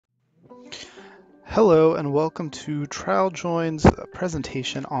Hello and welcome to TrialJoin's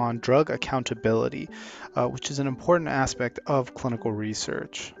presentation on drug accountability, which is an important aspect of clinical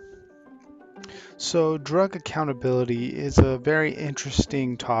research. So, drug accountability is a very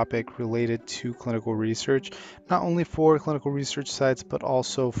interesting topic related to clinical research, not only for clinical research sites, but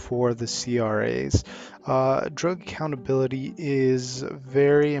also for the CRAs. Drug accountability is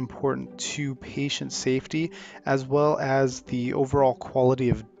very important to patient safety as well as the overall quality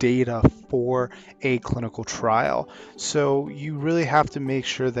of data for a clinical trial. So, you really have to make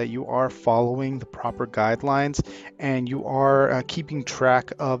sure that you are following the proper guidelines and you are keeping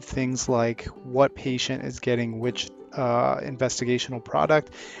track of things like what patient is getting which investigational product.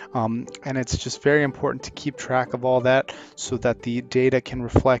 And it's just very important to keep track of all that so that the data can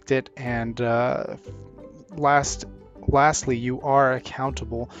reflect it. And lastly, you are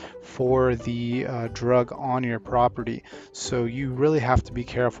accountable for the drug on your property. So you really have to be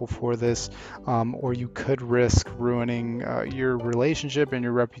careful for this, or you could risk ruining your relationship and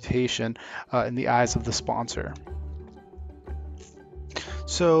your reputation in the eyes of the sponsor.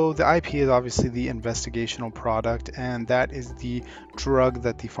 So the IP is obviously the investigational product, and that is the drug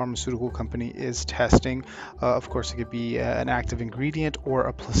that the pharmaceutical company is testing. Of course, it could be an active ingredient or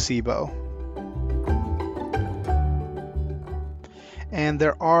a placebo. And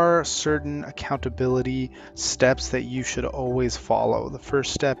there are certain accountability steps that you should always follow. The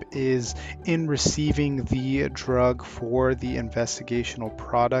first step is in receiving the drug for the investigational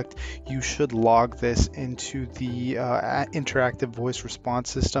product, you should log this into the interactive voice response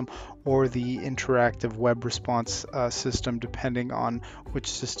system or the interactive web response system, depending on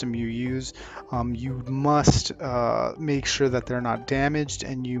which system you use. You must make sure that they're not damaged,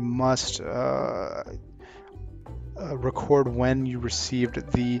 and you must record when you received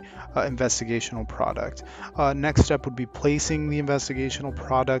the investigational product. Next step would be placing the investigational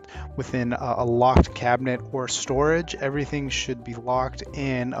product within a locked cabinet or storage. Everything should be locked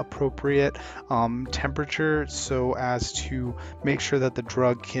in appropriate temperature so as to make sure that the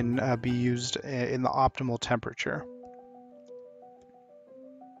drug can be used in the optimal temperature.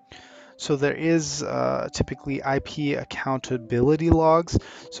 So there is typically IP accountability logs.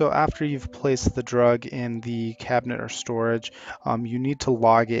 So after you've placed the drug in the cabinet or storage, you need to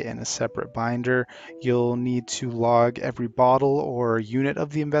log it in a separate binder. You'll need to log every bottle or unit of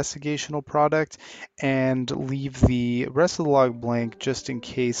the investigational product and leave the rest of the log blank just in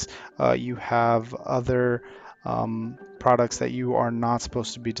case you have other products that you are not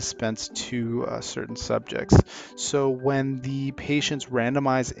supposed to be dispensed to certain subjects. So when the patients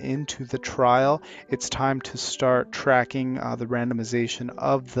randomize into the trial, it's time to start tracking the randomization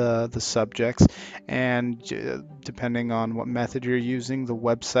of the subjects. And depending on what method you're using, the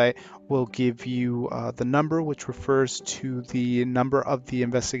website will give you the number, which refers to the number of the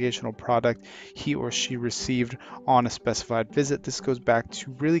investigational product he or she received on a specified visit. This goes back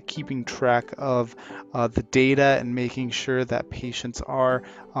to really keeping track of the data and making sure that patients are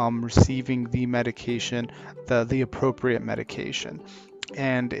receiving the medication, the appropriate medication.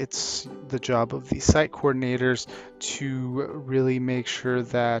 And it's the job of the site coordinators to really make sure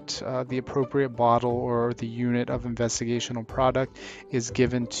that the appropriate bottle or the unit of investigational product is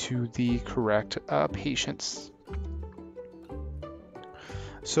given to the correct patients.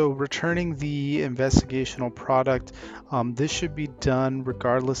 So returning the investigational product, this should be done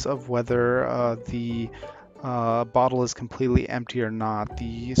regardless of whether the bottle is completely empty or not.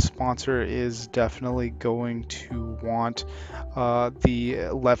 The sponsor is definitely going to want the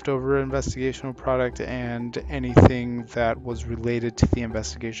leftover investigational product and anything that was related to the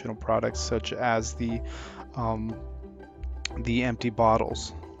investigational product, such as um, the empty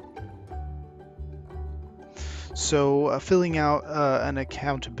bottles. So filling out an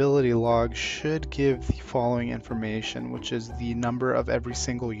accountability log should give the following information, which is the number of every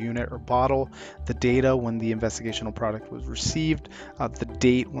single unit or bottle, the data when the investigational product was received, the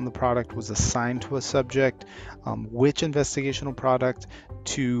date when the product was assigned to a subject, which investigational product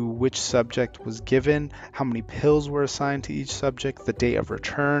to which subject was given, how many pills were assigned to each subject, the date of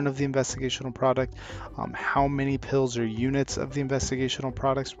return of the investigational product, how many pills or units of the investigational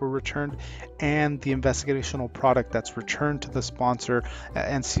products were returned, and the investigational product that's returned to the sponsor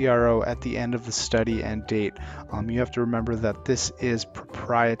and CRO at the end of the study and date. You have to remember that this is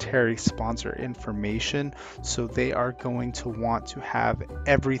proprietary sponsor information, so they are going to want to have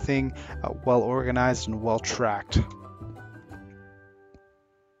everything well organized and well tracked.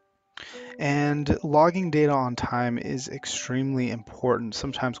 And logging data on time is extremely important.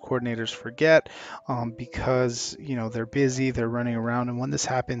 Sometimes coordinators forget because they're busy, they're running around, and when this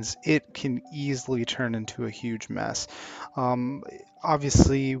happens, it can easily turn into a huge mess. Um,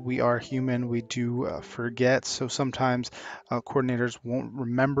 Obviously, we are human, we do forget, so sometimes coordinators won't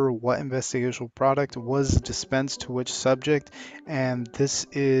remember what investigational product was dispensed to which subject, and this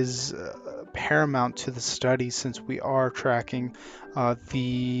is paramount to the study since we are tracking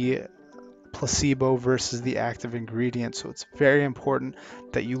the placebo versus the active ingredient. So it's very important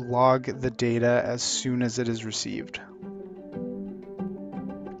that you log the data as soon as it is received.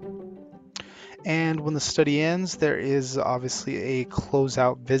 And when the study ends, there is obviously a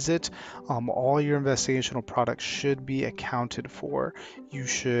closeout visit. All your investigational products should be accounted for. You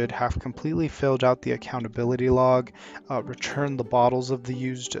should have completely filled out the accountability log, return the bottles of the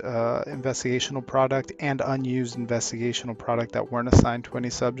used investigational product and unused investigational product that weren't assigned to any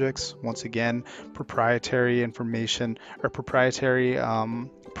subjects. Once again, proprietary information or proprietary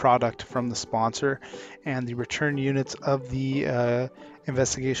product from the sponsor, and the return units of the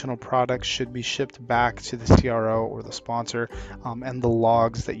investigational products should be shipped back to the CRO or the sponsor, and the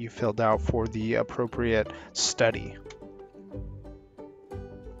logs that you filled out for the appropriate study.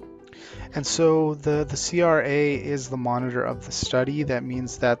 And so the CRA is the monitor of the study. That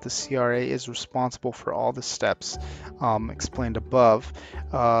means that the CRA is responsible for all the steps explained above.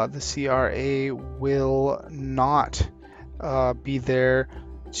 The CRA will not be there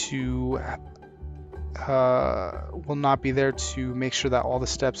to make sure that all the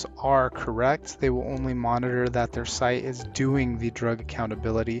steps are correct. They will only monitor that their site is doing the drug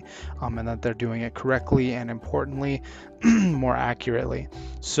accountability and that they're doing it correctly and importantly, more accurately.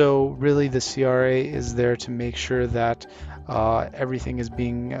 So really the CRA is there to make sure that everything is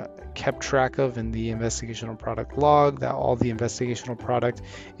being kept track of in the investigational product log, that all the investigational product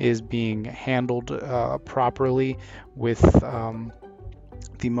is being handled properly with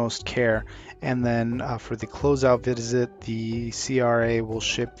the most care. And then for the closeout visit, the CRA will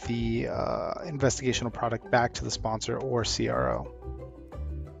ship the investigational product back to the sponsor or CRO.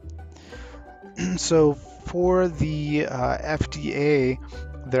 So for the FDA,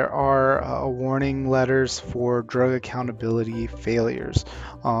 there are warning letters for drug accountability failures.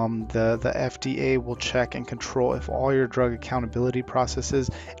 The FDA will check and control if all your drug accountability processes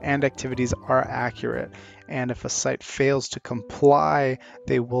and activities are accurate. And if a site fails to comply,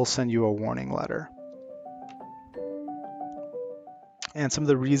 they will send you a warning letter. And some of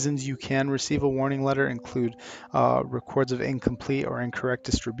the reasons you can receive a warning letter include records of incomplete or incorrect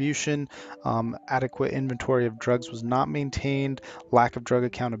distribution, adequate inventory of drugs was not maintained, lack of drug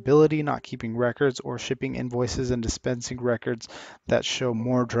accountability, not keeping records, or shipping invoices and dispensing records that show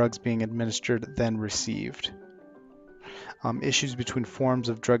more drugs being administered than received. Issues between forms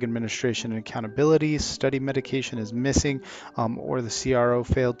of drug administration and accountability, study medication is missing, or the CRO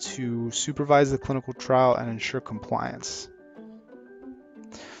failed to supervise the clinical trial and ensure compliance.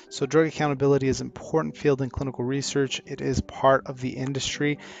 So drug accountability is an important field in clinical research. It is part of the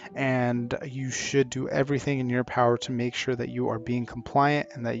industry, and you should do everything in your power to make sure that you are being compliant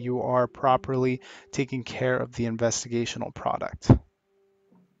and that you are properly taking care of the investigational product.